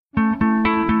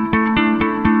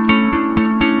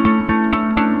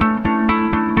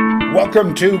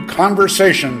Welcome to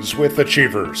Conversations with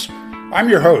Achievers. I'm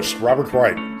your host, Robert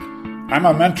White. I'm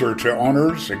a mentor to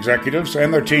owners, executives,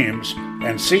 and their teams,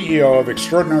 and CEO of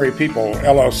Extraordinary People,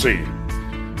 LLC.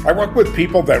 I work with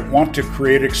people that want to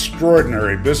create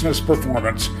extraordinary business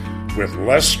performance with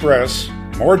less stress,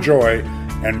 more joy,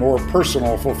 and more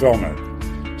personal fulfillment.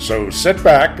 So sit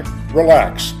back,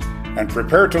 relax, and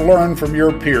prepare to learn from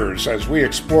your peers as we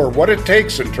explore what it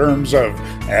takes in terms of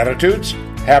attitudes,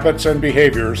 habits, and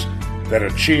behaviors that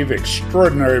achieve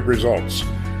extraordinary results.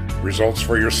 Results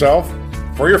for yourself,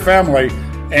 for your family,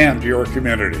 and your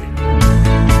community.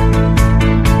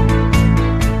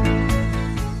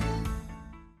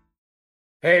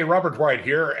 Hey, Robert White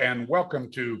here, and welcome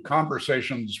to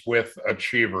Conversations with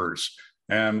Achievers.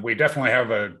 And we definitely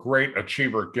have a great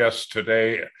achiever guest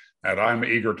today that I'm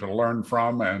eager to learn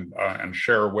from and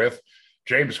share with.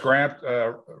 James Grant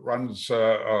runs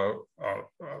a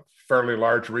fairly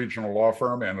large regional law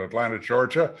firm in Atlanta,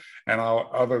 Georgia. And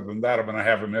other than that, I'm going to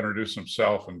have him introduce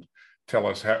himself and tell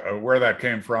us where that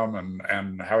came from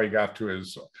and how he got to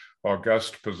his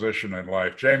august position in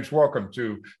life. James, welcome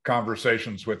to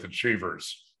Conversations with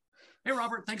Achievers. Hey,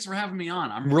 Robert, thanks for having me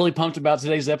on. I'm really pumped about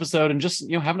today's episode and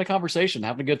just, having a conversation,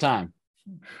 having a good time.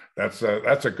 That's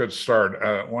a good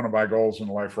start. One of my goals in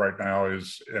life right now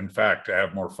is, in fact, to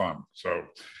have more fun. So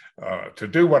to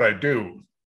do what I do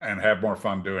and have more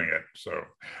fun doing it. So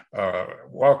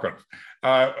welcome.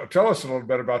 Tell us a little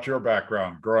bit about your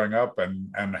background growing up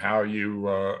and how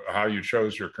you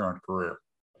chose your current career.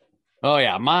 Oh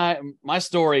yeah, my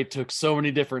story took so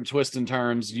many different twists and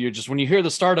turns. When you hear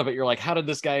the start of it, you're like, how did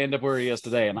this guy end up where he is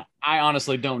today? And I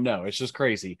honestly don't know. It's just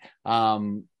crazy.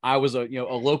 I was a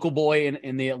local boy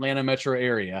in the Atlanta metro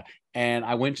area, and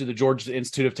I went to the Georgia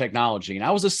Institute of Technology, and I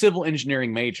was a civil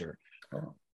engineering major.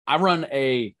 I run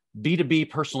a B2B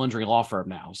personal injury law firm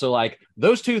now. So like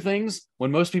those two things,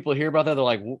 when most people hear about that, they're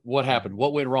like, what happened?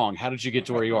 What went wrong? How did you get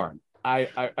to where you are?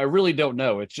 I really don't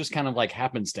know. It's just kind of like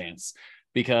happenstance.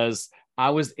 Because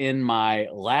I was in my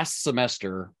last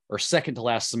semester or second to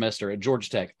last semester at Georgia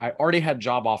Tech. I already had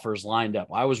job offers lined up.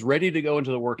 I was ready to go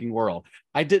into the working world.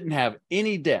 I didn't have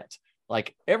any debt.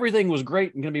 Like everything was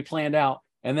great and going to be planned out.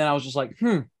 And then I was just like,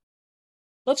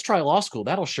 let's try law school.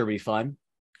 That'll sure be fun.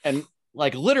 And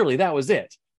like literally that was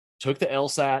it. Took the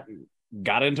LSAT,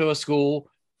 got into a school,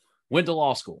 went to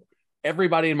law school.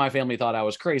 Everybody in my family thought I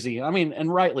was crazy. I mean,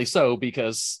 and rightly so,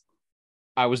 because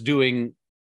I was doing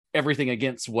everything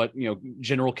against what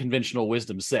general conventional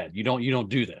wisdom said. You don't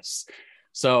do this.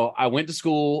 So I went to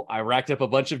school, I racked up a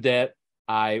bunch of debt,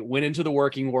 I went into the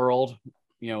working world.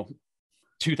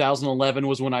 2011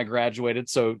 was when I graduated,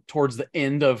 so towards the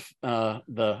end of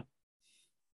the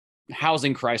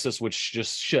housing crisis, which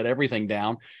just shut everything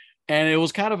down. And it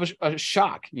was kind of a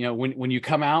shock when you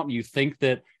come out and you think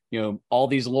that all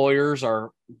these lawyers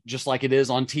are just like it is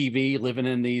on TV, living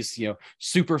in these,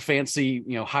 super fancy,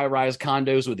 high-rise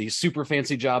condos with these super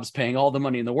fancy jobs, paying all the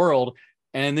money in the world.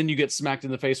 And then you get smacked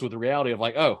in the face with the reality of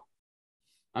like, oh,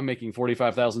 I'm making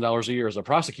 $45,000 a year as a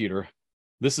prosecutor.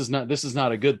 This is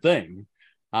not a good thing.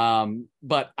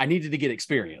 But I needed to get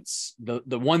experience.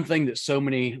 The one thing that so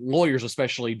many lawyers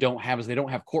especially don't have is they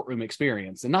don't have courtroom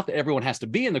experience. And not that everyone has to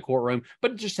be in the courtroom,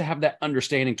 but just to have that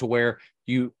understanding to where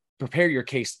you prepare your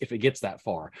case if it gets that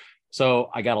far. So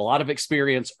I got a lot of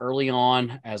experience early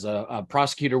on as a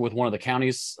prosecutor with one of the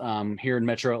counties here in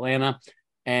Metro Atlanta.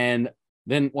 And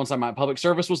then once my public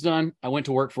service was done, I went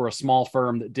to work for a small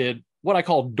firm that did what I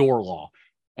call door law.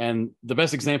 And the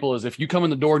best example is if you come in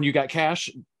the door and you got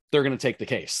cash, they're going to take the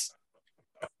case.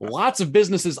 Lots of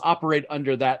businesses operate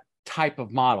under that type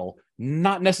of model.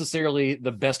 Not necessarily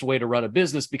the best way to run a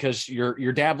business because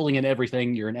you're dabbling in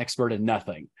everything. You're an expert in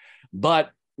nothing.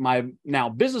 But my now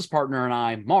business partner and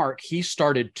I, Mark, he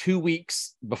started 2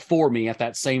 weeks before me at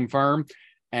that same firm.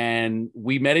 And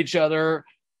we met each other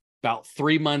about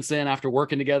 3 months in after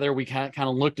working together. We kind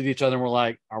of looked at each other and we're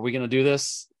like, are we going to do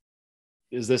this?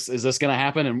 Is this going to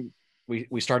happen? And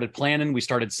we started planning, we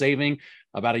started saving.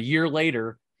 About a year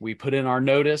later, we put in our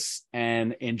notice.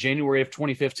 And in January of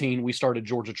 2015, we started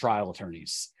Georgia Trial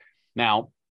Attorneys.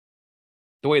 Now,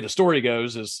 the way the story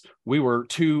goes is we were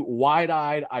two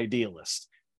wide-eyed idealists.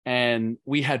 And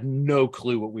we had no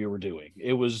clue what we were doing.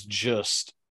 It was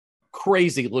just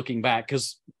crazy looking back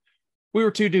because we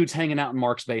were two dudes hanging out in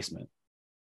Mark's basement.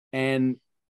 And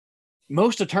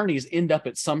most attorneys end up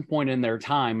at some point in their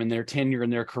time, in their tenure, in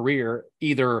their career,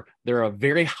 either they're a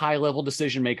very high-level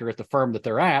decision maker at the firm that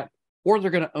they're at, or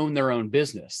they're going to own their own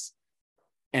business.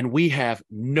 And we have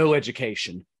no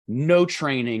education, no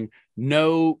training,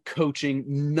 no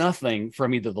coaching, nothing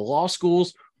from either the law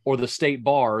schools or the state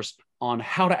bars on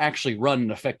how to actually run an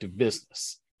effective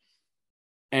business.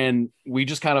 And we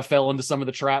just kind of fell into some of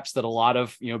the traps that a lot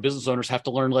of, business owners have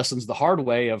to learn lessons the hard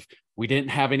way of. We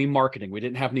didn't have any marketing. We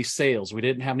didn't have any sales. We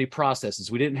didn't have any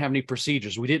processes. We didn't have any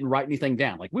procedures. We didn't write anything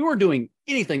down. Like, we weren't doing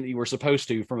anything that you were supposed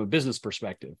to from a business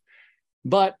perspective,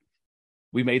 but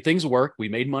we made things work. We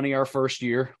made money our first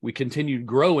year. We continued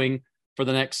growing for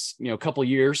the next, couple of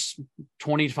years,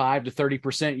 25 to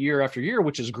 30% year after year,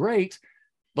 which is great.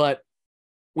 But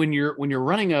when you're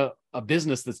running a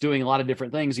business that's doing a lot of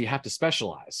different things, you have to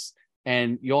specialize,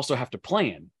 and you also have to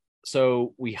plan.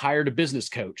 So we hired a business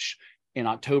coach in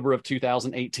October of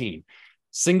 2018.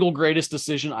 Single greatest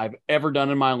decision I've ever done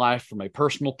in my life from a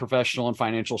personal, professional, and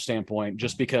financial standpoint,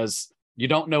 just because you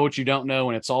don't know what you don't know.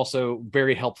 And it's also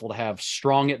very helpful to have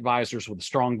strong advisors with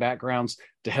strong backgrounds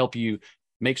to help you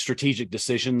make strategic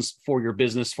decisions for your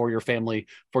business, for your family,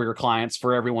 for your clients,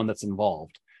 for everyone that's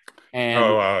involved.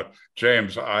 And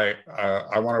James, I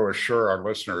want to assure our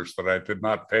listeners that I did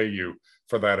not pay you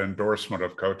for that endorsement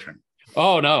of coaching.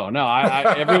 Oh, no.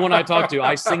 Everyone I talk to,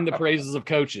 I sing the praises of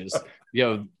coaches.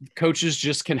 Coaches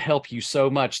just can help you so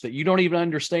much that you don't even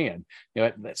understand.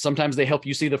 Sometimes they help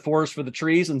you see the forest for the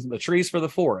trees and the trees for the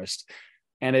forest.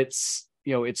 And it's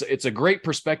a great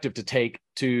perspective to take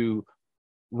to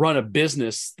run a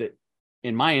business that,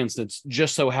 in my instance,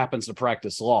 just so happens to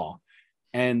practice law.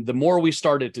 And the more we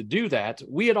started to do that,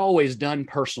 we had always done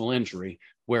personal injury,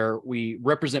 where we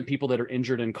represent people that are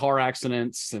injured in car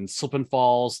accidents and slip and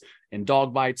falls and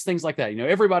dog bites, things like that.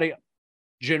 Everybody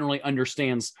generally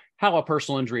understands how a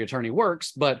personal injury attorney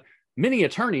works, but many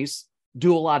attorneys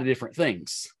do a lot of different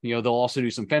things. They'll also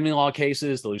do some family law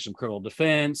cases, they'll do some criminal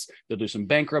defense, they'll do some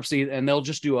bankruptcy, and they'll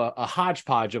just do a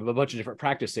hodgepodge of a bunch of different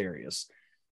practice areas.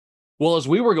 Well, as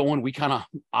we were going, we kind of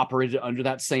operated under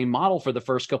that same model for the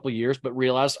first couple of years, but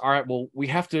realized, all right, well, we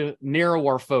have to narrow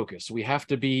our focus. We have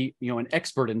to be, an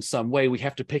expert in some way. We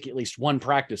have to pick at least one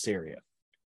practice area.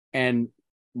 And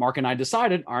Mark and I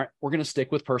decided, all right, we're going to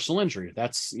stick with personal injury.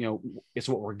 That's, it's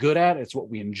what we're good at. It's what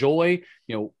we enjoy.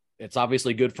 It's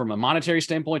obviously good from a monetary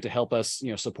standpoint to help us,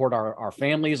 support our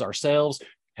families, ourselves,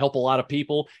 help a lot of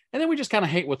people. And then we just kind of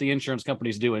hate what the insurance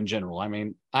companies do in general. I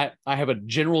mean, I have a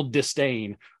general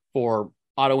disdain for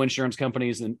auto insurance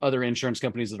companies and other insurance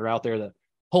companies that are out there that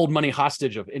hold money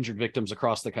hostage of injured victims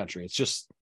across the country. It's just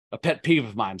a pet peeve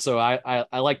of mine. So I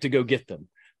like to go get them.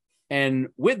 And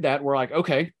with that, we're like,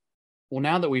 okay, well,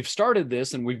 now that we've started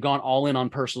this and we've gone all in on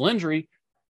personal injury,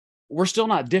 we're still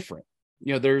not different.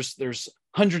 There's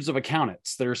hundreds of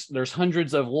accountants. There's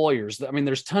hundreds of lawyers. I mean,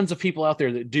 there's tons of people out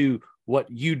there that do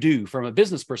what you do from a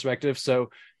business perspective. So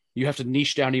you have to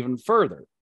niche down even further.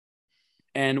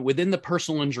 And within the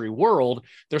personal injury world,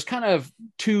 there's kind of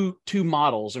two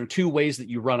models or two ways that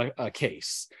you run a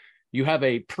case. You have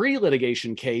a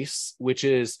pre-litigation case, which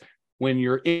is when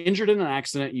you're injured in an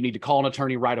accident, you need to call an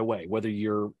attorney right away, whether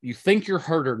you think you're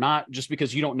hurt or not, just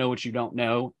because you don't know what you don't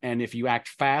know. And if you act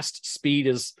fast, speed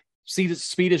is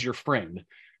your friend.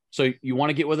 So you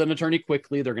want to get with an attorney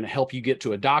quickly. They're going to help you get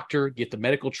to a doctor, get the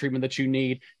medical treatment that you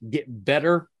need, get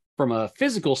better from a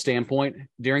physical standpoint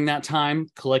during that time,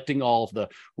 collecting all of the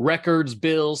records,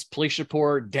 bills, police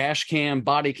report, dash cam,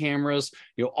 body cameras,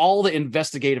 all the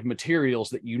investigative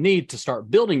materials that you need to start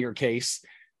building your case,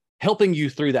 helping you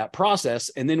through that process.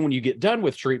 And then when you get done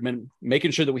with treatment,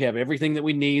 making sure that we have everything that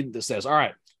we need that says, all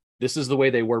right, this is the way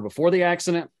they were before the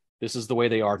accident. This is the way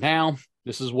they are now.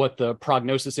 This is what the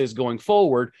prognosis is going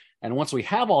forward. And once we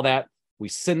have all that, we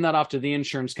send that off to the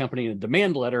insurance company in a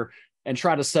demand letter and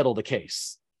try to settle the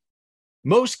case.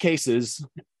 Most cases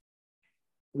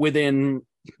within,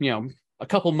 a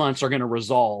couple months are going to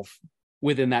resolve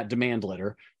within that demand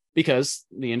letter, because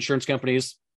the insurance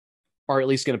companies are at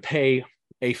least going to pay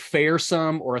a fair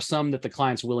sum or a sum that the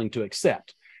client's willing to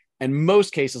accept. And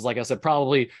most cases, like I said,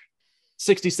 probably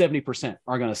 60, 70%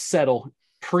 are going to settle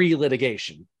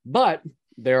pre-litigation. But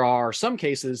there are some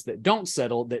cases that don't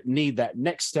settle that need that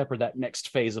next step or that next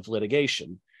phase of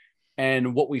litigation.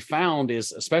 And what we found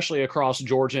is, especially across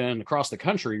Georgia and across the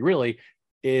country, really,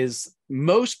 is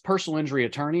most personal injury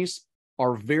attorneys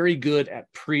are very good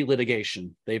at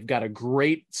pre-litigation. They've got a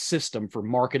great system for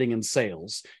marketing and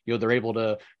sales. They're able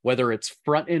to, whether it's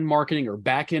front-end marketing or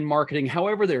back-end marketing,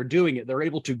 however they're doing it, they're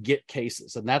able to get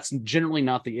cases. And that's generally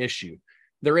not the issue.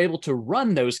 They're able to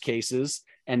run those cases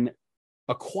and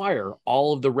acquire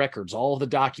all of the records, all of the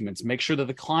documents, make sure that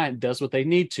the client does what they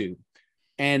need to.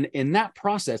 And in that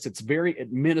process, it's very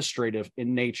administrative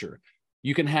in nature.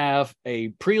 You can have a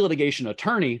pre-litigation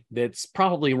attorney that's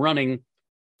probably running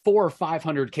 400 or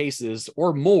 500 cases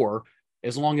or more,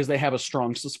 as long as they have a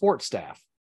strong support staff.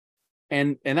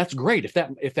 And that's great.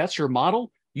 If that's your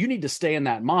model, you need to stay in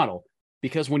that model,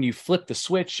 because when you flip the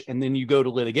switch and then you go to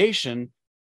litigation,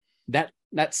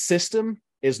 that system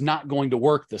is not going to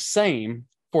work the same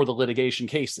for the litigation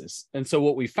cases. And so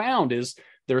what we found is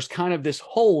there's kind of this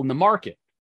hole in the market.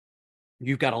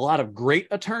 You've got a lot of great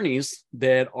attorneys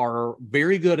that are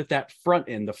very good at that front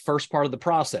end, the first part of the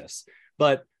process,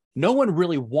 but no one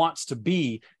really wants to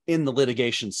be in the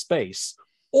litigation space.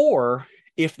 Or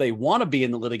if they want to be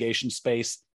in the litigation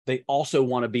space, they also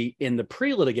want to be in the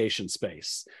pre-litigation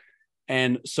space.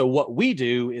 And so what we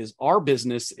do is our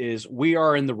business is we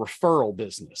are in the referral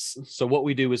business. So what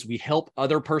we do is we help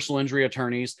other personal injury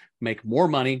attorneys make more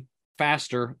money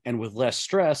faster and with less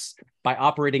stress by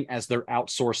operating as their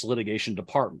outsourced litigation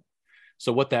department.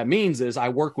 So what that means is I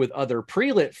work with other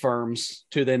pre-lit firms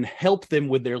to then help them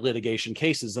with their litigation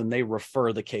cases, and they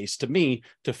refer the case to me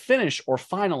to finish or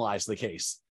finalize the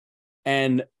case.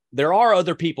 And there are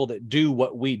other people that do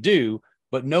what we do,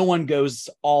 but no one goes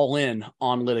all in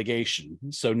on litigation.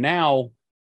 So now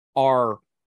our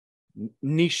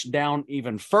niche down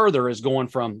even further is going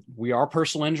from we are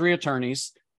personal injury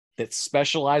attorneys that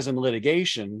specialize in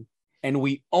litigation, and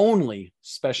we only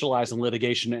specialize in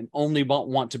litigation and only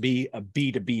want to be a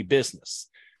B2B business,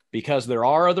 because there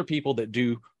are other people that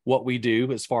do what we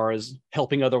do as far as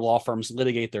helping other law firms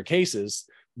litigate their cases,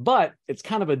 but it's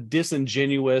kind of a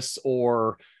disingenuous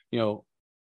or,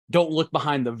 don't look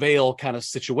behind the veil kind of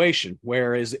situation.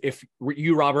 Whereas if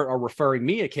you, Robert, are referring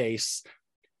me a case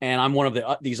and I'm one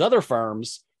of these other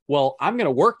firms, well, I'm going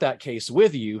to work that case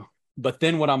with you. But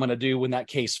then what I'm going to do when that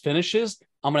case finishes,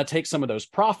 I'm going to take some of those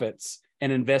profits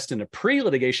and invest in a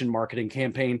pre-litigation marketing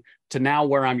campaign to now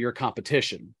where I'm your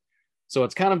competition. So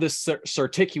it's kind of this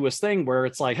circuitous thing where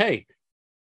it's like, hey,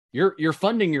 you're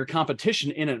funding your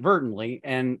competition inadvertently,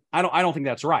 and I don't think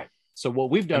that's right. So what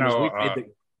we've done is we've made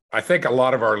I think a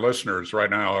lot of our listeners right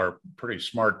now are pretty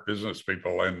smart business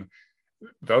people, and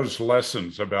those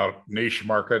lessons about niche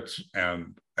markets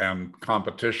and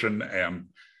competition and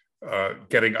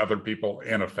getting other people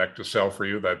in effect to sell for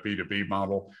you, that B2B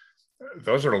model,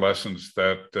 those are lessons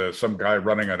that some guy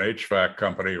running an HVAC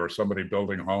company or somebody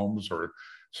building homes or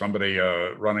somebody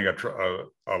running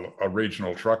a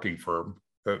regional trucking firm,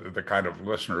 the kind of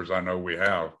listeners I know we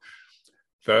have,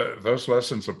 those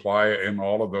lessons apply in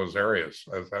all of those areas.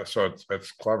 So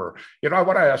it's clever. I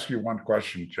want to ask you one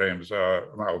question, James,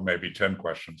 well, maybe 10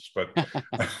 questions, but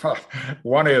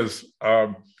one is,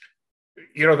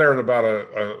 there are about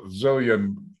a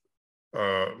zillion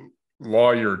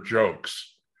lawyer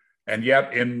jokes. And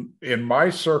yet in my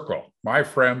circle, my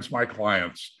friends, my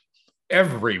clients,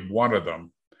 every one of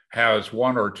them has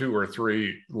one or two or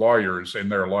three lawyers in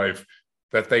their life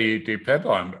that they depend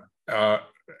on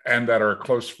and that are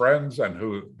close friends and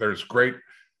who there's great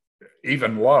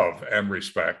even love and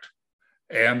respect.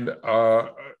 And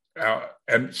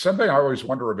something I always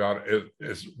wonder about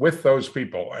is with those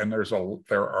people, and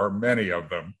there are many of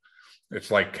them,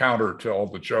 it's like counter to all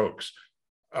the jokes.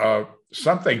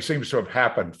 Something seems to have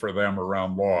happened for them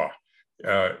around law,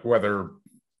 whether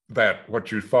that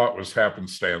what you thought was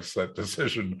happenstance, that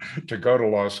decision to go to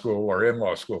law school or in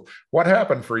law school. What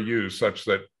happened for you such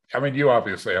that, you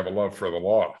obviously have a love for the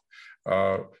law.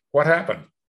 What happened?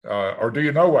 Or do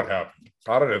you know what happened?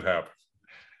 How did it happen?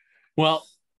 Well,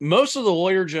 most of the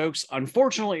lawyer jokes,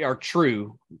 unfortunately, are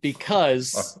true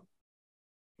because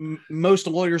most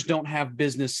lawyers don't have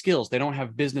business skills. They don't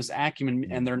have business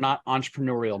acumen, and they're not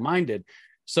entrepreneurial minded.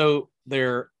 So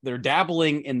they're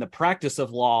dabbling in the practice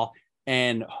of law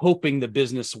and hoping the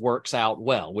business works out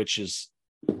well, which is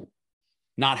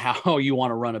not how you want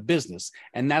to run a business.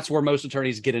 And that's where most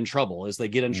attorneys get in trouble, is they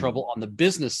get in trouble on the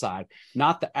business side,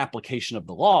 not the application of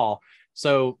the law.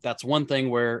 So that's one thing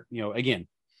where, again,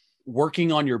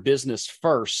 working on your business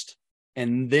first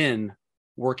and then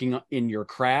working in your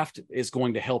craft is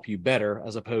going to help you better,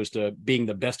 as opposed to being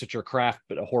the best at your craft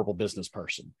but a horrible business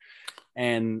person.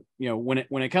 And when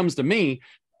it comes to me,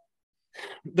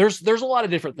 there's a lot of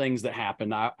different things that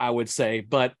happen, I would say,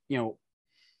 but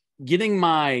getting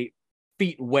my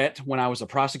feet wet when I was a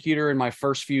prosecutor in my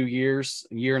first few years,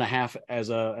 a year and a half as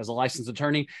a licensed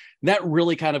attorney, that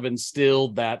really kind of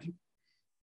instilled that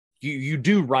you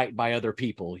do right by other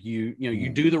people. You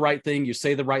do the right thing, you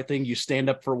say the right thing, you stand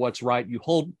up for what's right, you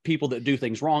hold people that do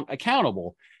things wrong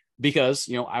accountable. Because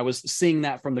I was seeing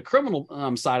that from the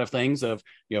criminal side of things of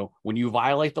when you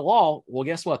violate the law, well,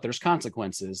 guess what? There's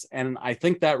consequences. And I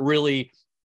think that really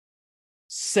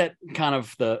set kind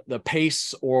of the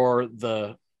pace or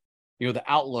the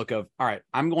outlook of, all right,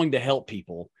 I'm going to help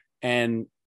people. And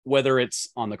whether it's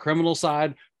on the criminal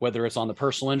side, whether it's on the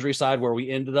personal injury side, where we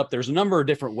ended up, there's a number of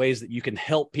different ways that you can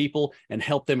help people and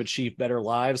help them achieve better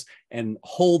lives and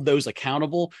hold those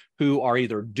accountable who are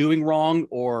either doing wrong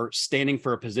or standing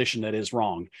for a position that is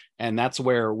wrong. And that's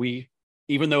where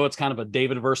even though it's kind of a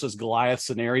David versus Goliath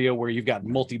scenario where you've got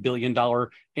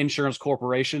multi-billion-dollar insurance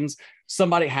corporations,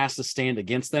 somebody has to stand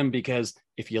against them, because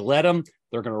if you let them,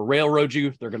 they're going to railroad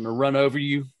you. They're going to run over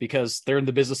you because they're in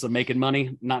the business of making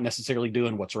money, not necessarily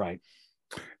doing what's right.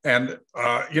 And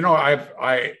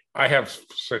I have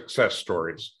success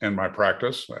stories in my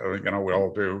practice. We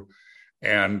all do,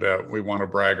 and we want to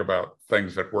brag about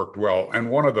things that worked well. And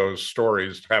one of those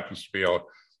stories happens to be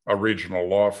a regional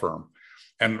law firm.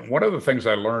 And one of the things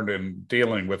I learned in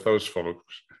dealing with those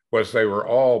folks was they were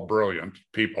all brilliant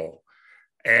people,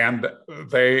 and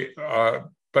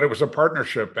but it was a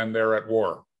partnership, and they're at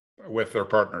war with their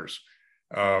partners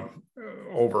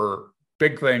over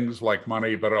big things like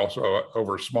money, but also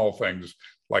over small things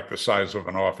like the size of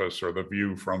an office or the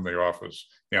view from the office.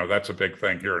 That's a big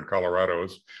thing here in Colorado.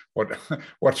 Is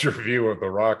what's your view of the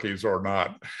Rockies or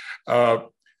not?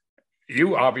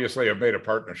 You obviously have made a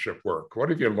partnership work. What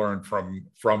have you learned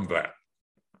from that?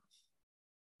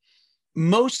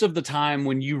 Most of the time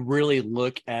when you really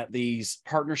look at these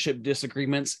partnership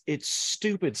disagreements, it's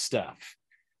stupid stuff.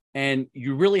 And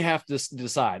you really have to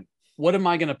decide, what am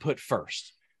I going to put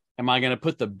first? Am I going to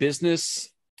put the business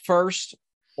first,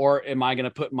 or am I going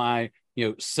to put my,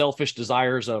 selfish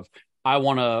desires of, I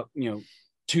want a,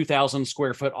 2,000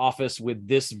 square foot office with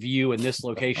this view and this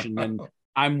location, and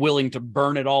I'm willing to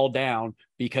burn it all down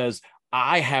because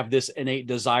I have this innate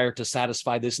desire to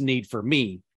satisfy this need for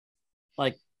me.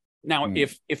 Like, now,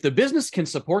 if the business can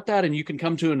support that and you can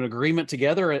come to an agreement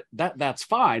together, that's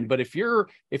fine. But if you're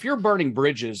burning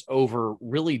bridges over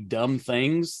really dumb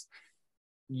things,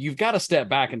 you've got to step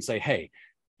back and say, hey,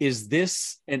 is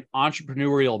this an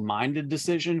entrepreneurial minded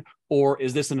decision, or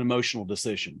is this an emotional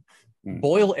decision?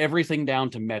 Boil everything down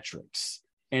to metrics.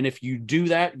 And if you do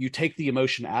that, you take the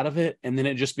emotion out of it, and then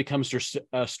it just becomes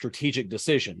a strategic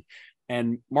decision.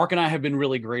 And Mark and I have been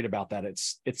really great about that.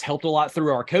 It's helped a lot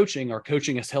through our coaching. Our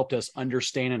coaching has helped us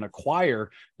understand and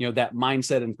acquire, that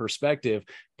mindset and perspective.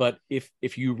 But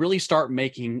if you really start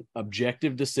making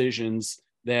objective decisions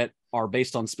that are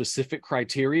based on specific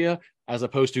criteria, as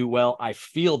opposed to, well, I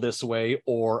feel this way,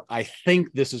 or I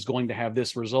think this is going to have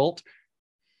this result,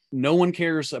 no one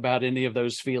cares about any of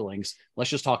those feelings. Let's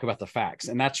just talk about the facts.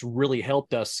 And that's really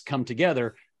helped us come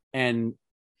together and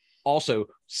also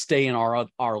stay in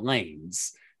our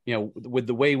lanes. With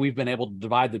the way we've been able to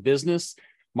divide the business,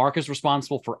 Mark is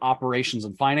responsible for operations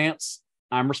and finance.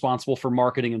 I'm responsible for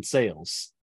marketing and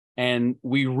sales. And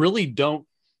we really don't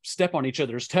step on each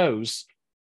other's toes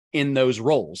in those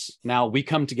roles. Now, we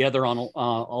come together on a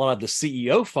lot of the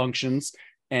CEO functions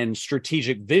and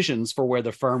strategic visions for where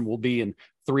the firm will be in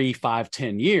 3, 5,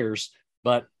 10 years.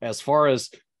 But as far as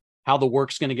how the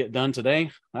work's going to get done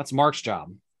today, that's Mark's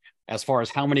job. As far as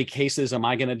how many cases am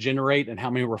I going to generate and how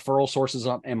many referral sources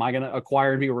am I going to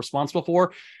acquire and be responsible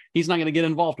for, he's not going to get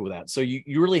involved with that. So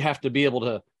you really have to be able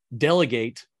to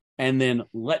delegate and then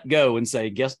let go and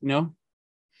say,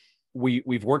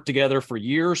 we've worked together for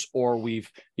years, or we've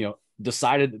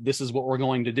decided that this is what we're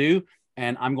going to do,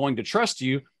 and I'm going to trust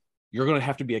you. You're going to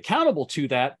have to be accountable to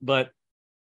that, but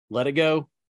let it go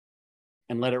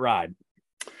and let it ride.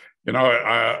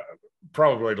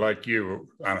 Probably like you,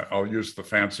 I'll use the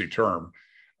fancy term,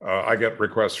 I get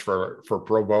requests for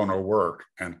pro bono work,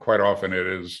 and quite often it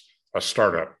is a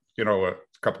startup, a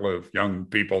couple of young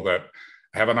people that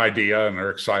have an idea and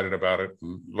they're excited about it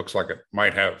and looks like it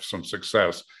might have some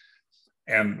success.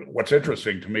 And what's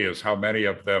interesting to me is how many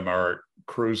of them are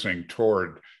cruising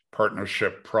toward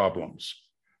partnership problems.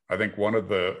 I think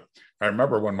I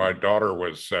remember when my daughter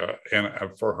was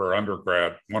for her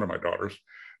undergrad, one of my daughters,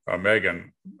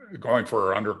 Megan, going for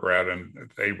her undergrad, and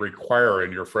they require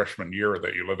in your freshman year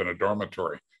that you live in a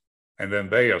dormitory, and then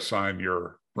they assign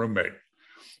your roommate.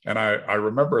 And I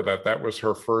remember that was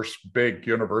her first big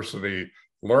university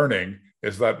learning,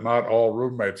 is that not all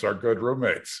roommates are good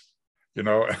roommates. They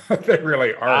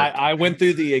really aren't. I went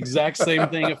through the exact same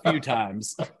thing a few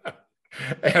times.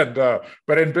 And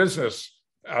but in business,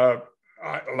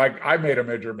 I made a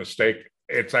major mistake.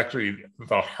 It's actually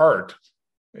the heart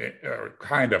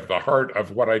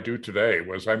of what I do today.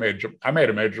 Was I made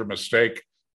a major mistake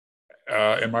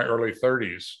in my early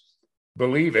 30s,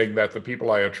 believing that the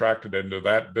people I attracted into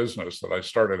that business that I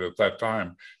started at that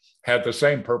time had the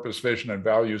same purpose, vision, and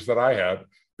values that I had,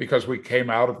 because we came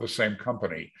out of the same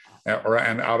company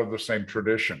and out of the same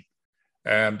tradition.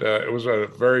 And it was a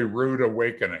very rude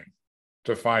awakening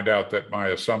to find out that my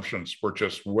assumptions were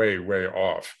just way, way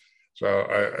off. So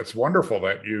it's wonderful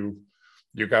that you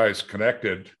guys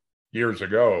connected years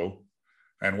ago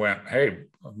and went, hey,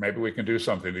 maybe we can do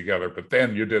something together. But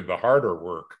then you did the harder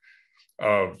work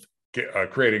of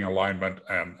creating alignment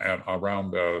and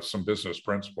around some business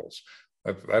principles.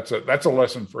 That's a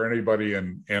lesson for anybody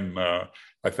in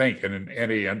I think in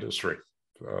any industry.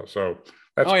 So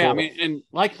that's cool. I mean, and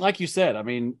like you said, I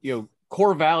mean,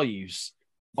 core values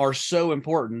are so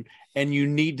important, and you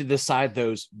need to decide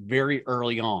those very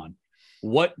early on.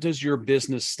 What does your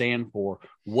business stand for?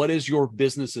 What is your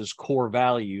business's core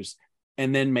values?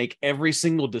 And then make every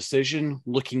single decision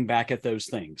looking back at those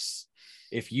things.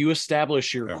 If you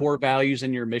establish your core values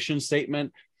in your mission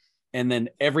statement, and then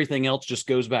everything else just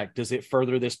goes back, does it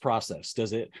further this process?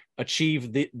 Does it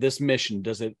achieve this mission?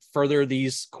 Does it further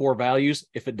these core values?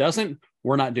 If it doesn't,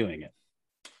 we're not doing it.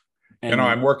 And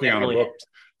I'm working on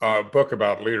a book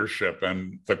about leadership,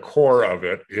 and the core of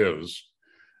it is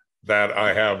that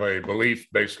I have a belief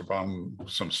based upon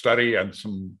some study and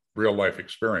some real life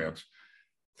experience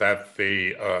that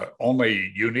the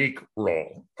only unique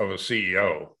role of a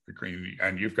CEO,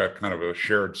 and you've got kind of a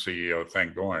shared CEO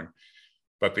thing going,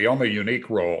 but the only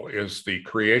unique role is the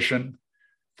creation,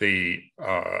 the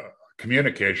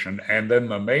communication, and then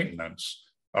the maintenance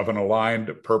of an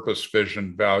aligned purpose,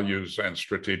 vision, values, and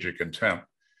strategic intent,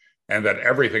 and that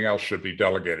everything else should be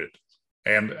delegated.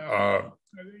 And,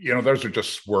 those are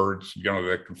just words,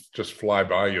 that can just fly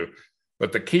by you.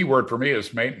 But the key word for me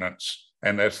is maintenance.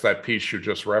 And that's that piece you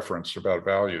just referenced about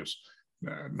values.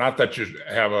 Not that you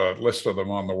have a list of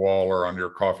them on the wall or on your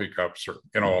coffee cups or,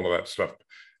 all of that stuff.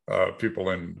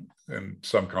 People in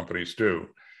some companies do.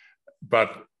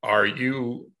 But are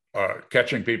you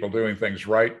catching people doing things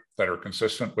right that are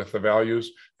consistent with the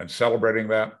values and celebrating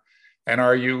that? And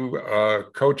are you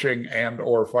coaching and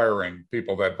or firing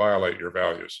people that violate your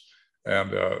values? And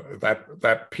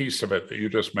that piece of it that you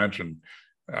just mentioned,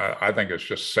 I think is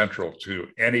just central to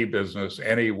any business,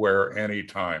 anywhere,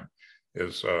 anytime,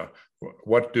 is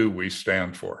what do we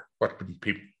stand for? What can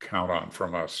people count on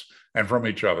from us and from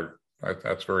each other?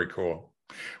 That's very cool.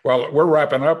 Well, we're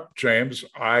wrapping up, James.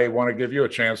 I want to give you a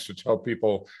chance to tell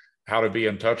people how to be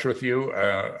in touch with you,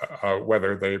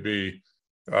 whether they be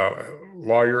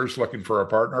lawyers looking for a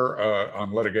partner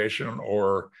on litigation,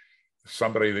 or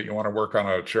somebody that you want to work on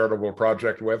a charitable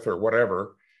project with, or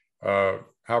whatever.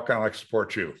 How can I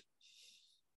support you?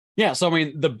 Yeah, so I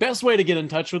mean, the best way to get in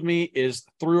touch with me is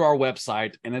through our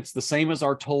website, and it's the same as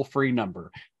our toll-free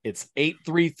number. It's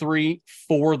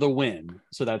 833-4-THE-WIN.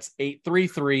 So that's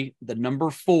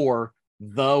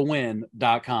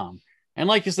 833-4-THEWIN.com. And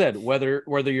like you said, whether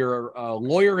you're a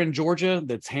lawyer in Georgia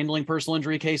that's handling personal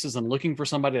injury cases and looking for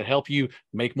somebody to help you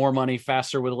make more money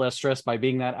faster with less stress by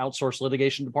being that outsourced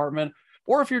litigation department,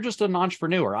 or if you're just an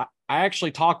entrepreneur, I actually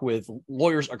talk with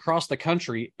lawyers across the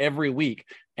country every week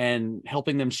and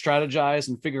helping them strategize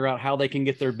and figure out how they can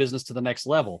get their business to the next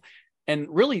level. And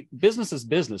really, business is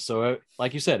business. So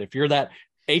like you said, if you're that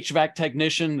HVAC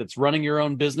technician that's running your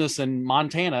own business in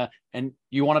Montana and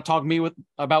you want to talk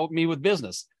about me with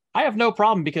business, I have no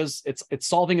problem, because it's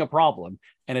solving a problem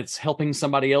and it's helping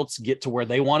somebody else get to where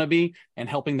they want to be and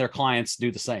helping their clients do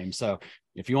the same. So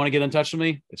if you want to get in touch with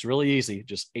me, it's really easy.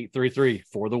 Just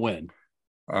 833-4-THE-WIN.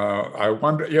 I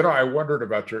wondered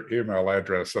about your email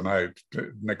address, and I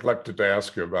neglected to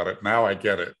ask you about it. Now I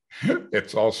get it.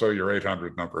 It's also your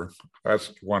 800 number.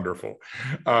 That's wonderful.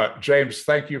 James,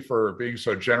 thank you for being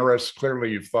so generous.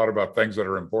 Clearly, you've thought about things that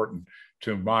are important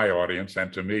to my audience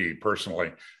and to me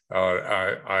personally.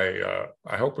 I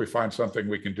hope we find something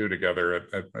we can do together.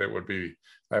 It would be,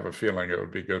 I have a feeling it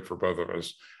would be good for both of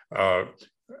us.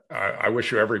 I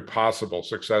wish you every possible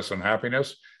success and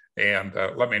happiness, and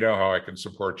let me know how I can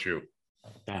support you.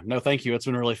 Yeah, no, thank you. It's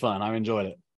been really fun. I've enjoyed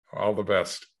it. All the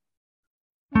best.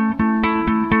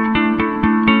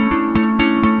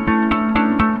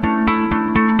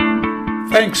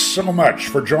 Thanks so much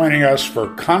for joining us for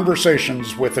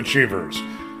Conversations with Achievers.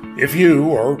 If you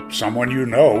or someone you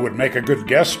know would make a good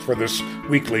guest for this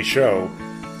weekly show,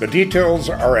 the details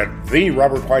are at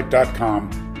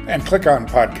therobertwhite.com and click on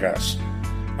podcasts.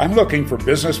 I'm looking for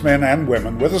businessmen and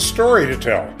women with a story to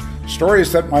tell,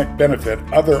 stories that might benefit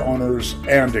other owners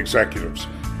and executives.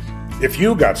 If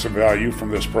you got some value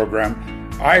from this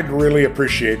program, I'd really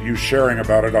appreciate you sharing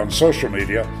about it on social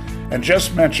media, and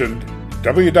just mentioned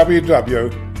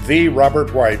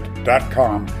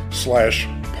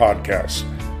www.therobertwhite.com/podcast.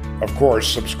 Of course,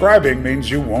 subscribing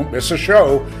means you won't miss a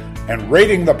show, and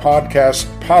rating the podcast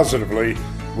positively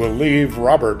will leave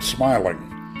Robert smiling.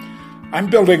 I'm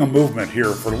building a movement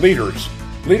here for leaders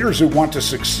Leaders who want to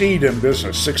succeed in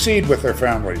business, succeed with their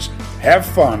families, have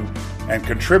fun, and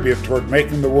contribute toward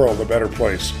making the world a better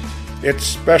place. It's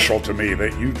special to me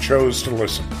that you chose to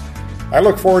listen. I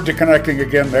look forward to connecting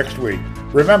again next week.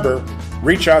 Remember,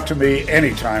 reach out to me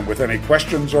anytime with any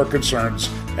questions or concerns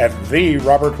at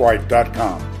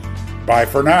therobertwhite.com. Bye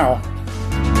for now.